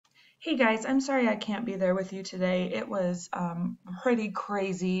Hey guys, I'm sorry I can't be there with you today. It was pretty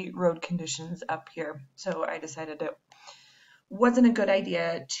crazy road conditions up here, so I decided it wasn't a good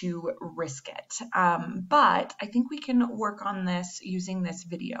idea to risk it. But I think we can work on this using this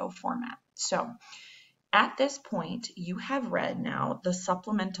video format. So at this point, you have read now the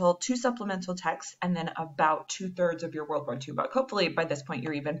two supplemental texts and then about 2/3 of your World War II book. Hopefully by this point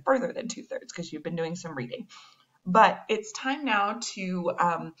you're even further than 2/3 because you've been doing some reading. But it's time now to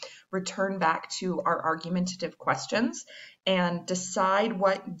return back to our argumentative questions and decide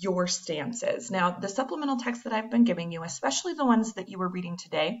what your stance is. Now, the supplemental text that I've been giving you, especially the ones that you were reading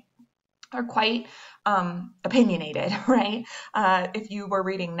today, are quite opinionated, right? If you were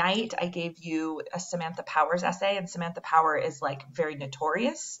reading Night, I gave you a Samantha Powers essay, and Samantha Power is like very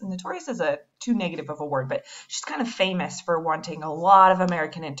notorious. Notorious is too negative of a word, but she's kind of famous for wanting a lot of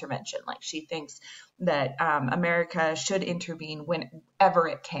American intervention. Like she thinks that America should intervene whenever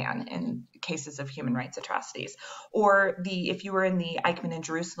it can in cases of human rights atrocities. Or if you were in the Eichmann and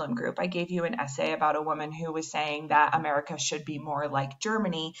Jerusalem group, I gave you an essay about a woman who was saying that America should be more like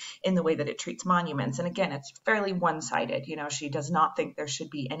Germany in the way that it treats monuments. And again, it's fairly one-sided. You know, she does not think there should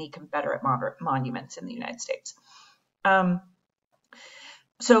be any Confederate monuments in the United States.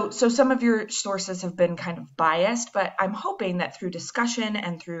 So some of your sources have been kind of biased, but I'm hoping that through discussion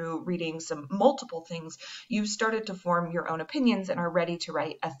and through reading some multiple things, you've started to form your own opinions and are ready to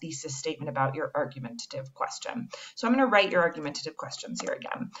write a thesis statement about your argumentative question. So I'm going to write your argumentative questions here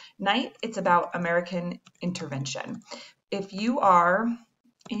again. Night, it's about American intervention. If you are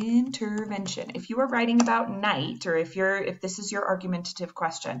writing about Night, or if this is your argumentative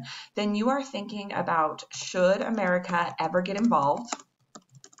question, then you are thinking about, should America ever get involved?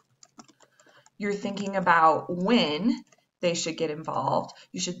 You're thinking about when they should get involved.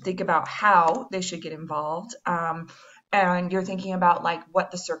 You should think about how they should get involved. And you're thinking about like what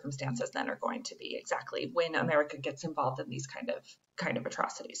the circumstances then are going to be exactly when America gets involved in these kind of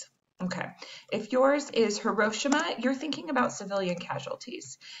atrocities. Okay, if yours is Hiroshima, you're thinking about civilian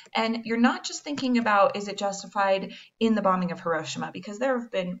casualties. And you're not just thinking about, is it justified in the bombing of Hiroshima? Because there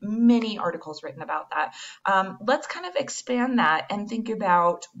have been many articles written about that. Let's kind of expand that and think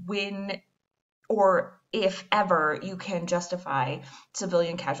about when or if ever you can justify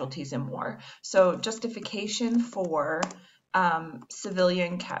civilian casualties in war. So justification for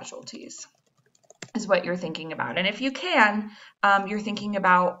civilian casualties is what you're thinking about. And if you can, you're thinking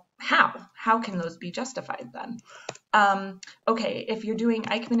about how can those be justified then? Okay, if you're doing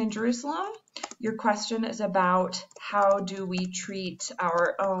Eichmann in Jerusalem, your question is about how do we treat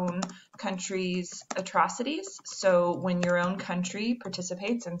our own country's atrocities. So when your own country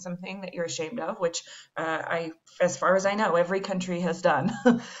participates in something that you're ashamed of, which as far as I know, every country has done,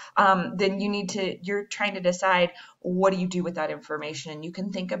 then you're trying to decide what do you do with that information. You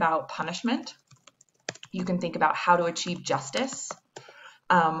can think about punishment. You can think about how to achieve justice,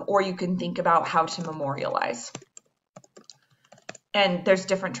 or you can think about how to memorialize. And there's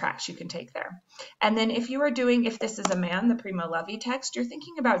different tracks you can take there. And then if this is a man, the Primo Levi text, you're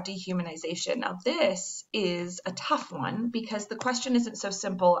thinking about dehumanization. Now this is a tough one because the question isn't so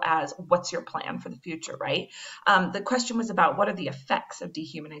simple as what's your plan for the future, right? The question was about what are the effects of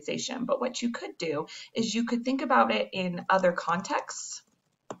dehumanization. But what you could do is you could think about it in other contexts.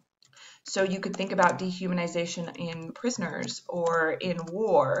 So you could think about dehumanization in prisoners or in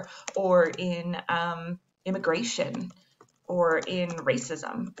war or in immigration or in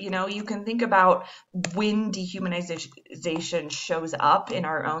racism. You know, you can think about when dehumanization shows up in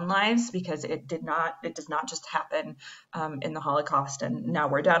our own lives, because it does not just happen in the Holocaust and now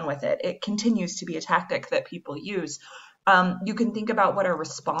we're done with it. It continues to be a tactic that people use. You can think about what our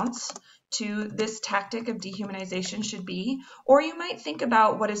response to this tactic of dehumanization should be, or you might think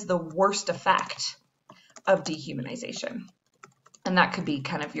about what is the worst effect of dehumanization. And that could be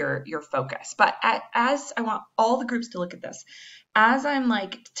kind of your focus. But as I want all the groups to look at this, as I'm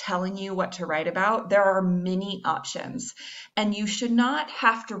like telling you what to write about, there are many options. And you should not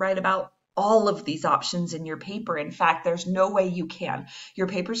have to write about all of these options in your paper. In fact, there's no way you can. Your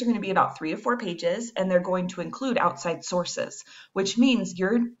papers are going to be about 3 to 4 pages, and they're going to include outside sources, which means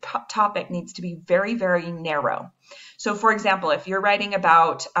your topic needs to be very, very narrow. So for example, if you're writing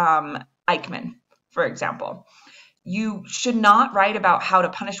about Eichmann, for example, you should not write about how to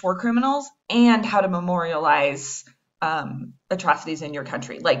punish war criminals and how to memorialize atrocities in your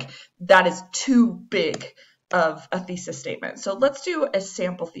country. Like, that is too big of a thesis statement. So let's do a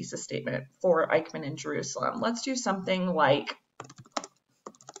sample thesis statement for Eichmann in Jerusalem. Let's do something like,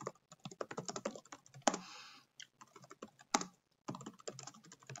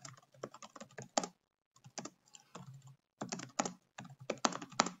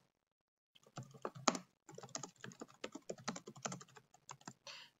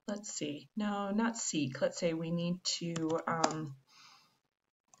 let's see, no, not seek. Let's say we need to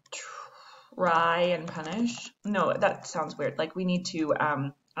try and punish. No, that sounds weird. Like we need to,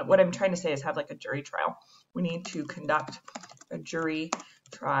 what I'm trying to say is have like a jury trial. We need to conduct a jury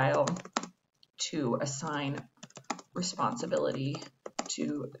trial to assign responsibility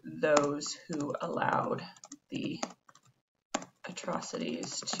to those who allowed the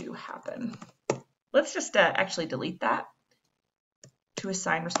atrocities to happen. Let's just actually delete that, to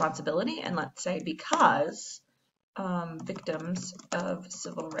assign responsibility, and let's say because victims of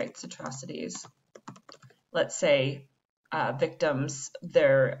civil rights atrocities, let's say victims,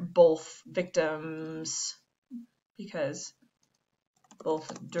 they're both victims because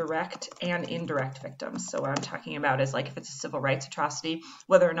both direct and indirect victims. So what I'm talking about is like if it's a civil rights atrocity,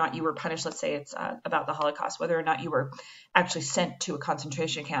 whether or not you were punished, let's say it's about the Holocaust, whether or not you were actually sent to a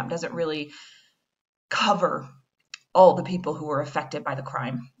concentration camp doesn't really cover all the people who were affected by the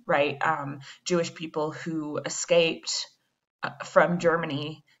crime, right? Jewish people who escaped from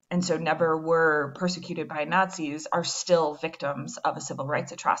Germany and so never were persecuted by Nazis are still victims of a civil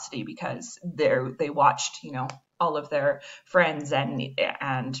rights atrocity because they watched, you know, all of their friends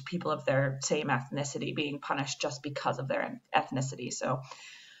and people of their same ethnicity being punished just because of their ethnicity. So,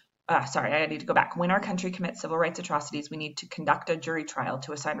 sorry, I need to go back. When our country commits civil rights atrocities, we need to conduct a jury trial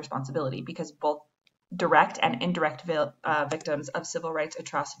to assign responsibility because both direct and indirect victims of civil rights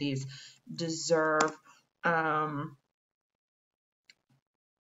atrocities deserve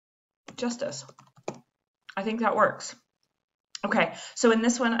justice. I think that works. Okay, so in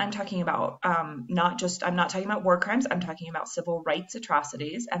this one, I'm talking about I'm not talking about war crimes, I'm talking about civil rights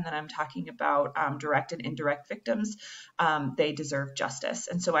atrocities, and then I'm talking about direct and indirect victims. They deserve justice.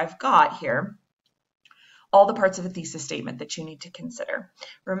 And so I've got here all the parts of a thesis statement that you need to consider.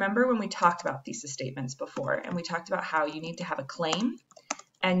 Remember when we talked about thesis statements before, and we talked about how you need to have a claim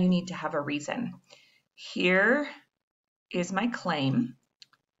and you need to have a reason. Here is my claim.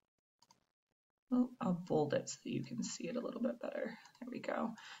 Well, I'll bold it so that you can see it a little bit better. There we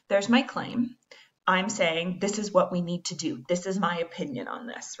go. There's my claim. I'm saying this is what we need to do. This is my opinion on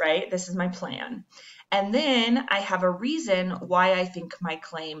this, right? This is my plan. And then I have a reason why I think my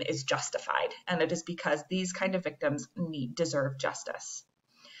claim is justified. And it is because these kind of victims deserve justice.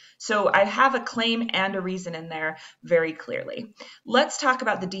 So I have a claim and a reason in there very clearly. Let's talk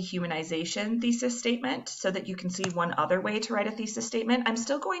about the dehumanization thesis statement so that you can see one other way to write a thesis statement. I'm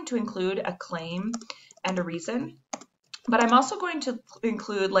still going to include a claim and a reason, but I'm also going to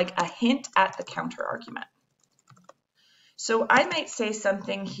include like a hint at the counter argument. So I might say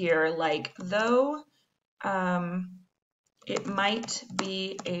something here like, though it might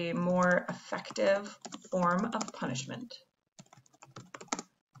be a more effective form of punishment,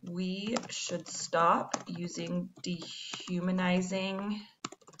 we should stop using dehumanizing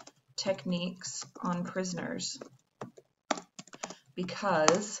techniques on prisoners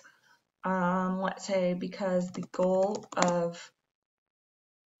because, let's say, because the goal of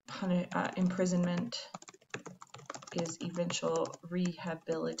imprisonment is eventual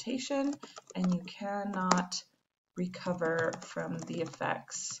rehabilitation, and you cannot recover from the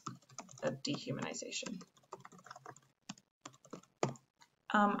effects of dehumanization.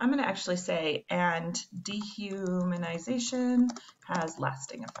 I'm going to actually say, and dehumanization has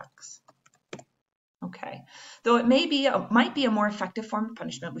lasting effects. Okay, though it might be a more effective form of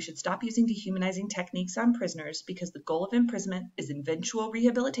punishment, we should stop using dehumanizing techniques on prisoners because the goal of imprisonment is eventual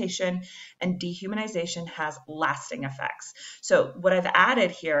rehabilitation and dehumanization has lasting effects. So what I've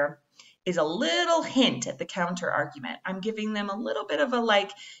added here is a little hint at the counter argument. I'm giving them a little bit of a like,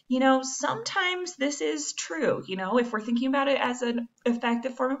 you know, sometimes this is true. You know, if we're thinking about it as an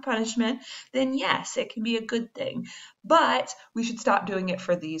effective form of punishment, then yes, it can be a good thing. But we should stop doing it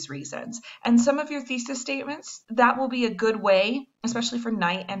for these reasons. And some of your thesis statements, that will be a good way, especially for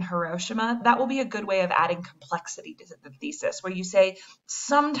Knight and Hiroshima, that will be a good way of adding complexity to the thesis, where you say,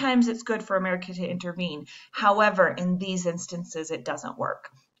 sometimes it's good for America to intervene. However, in these instances, it doesn't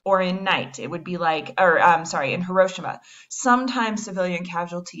work. Or in Knight, it would be like, in Hiroshima, sometimes civilian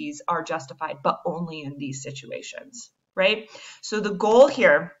casualties are justified, but only in these situations, right? So the goal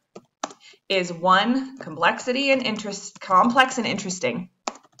here is one, complexity and complex and interesting,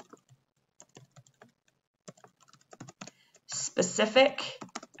 specific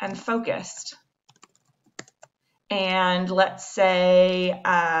and focused. And let's say,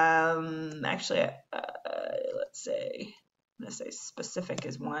 let's say, I'm going to say specific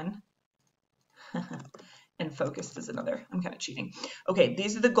is one and focused is another. I'm kind of cheating. Okay,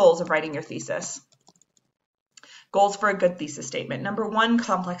 these are the goals of writing your thesis. Goals for a good thesis statement. Number one,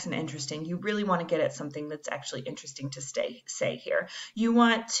 complex and interesting. You really want to get at something that's actually interesting to say here. You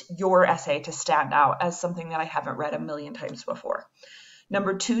want your essay to stand out as something that I haven't read a million times before.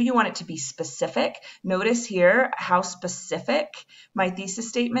 Number two, you want it to be specific. Notice here how specific my thesis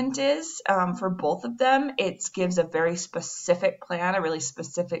statement is for both of them. It gives a very specific plan, a really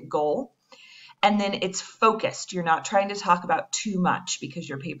specific goal. And then it's focused. You're not trying to talk about too much because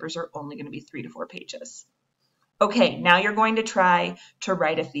your papers are only going to be 3 to 4 pages. Okay, now you're going to try to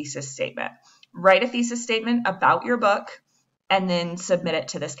write a thesis statement. Write a thesis statement about your book and then submit it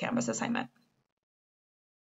to this Canvas assignment.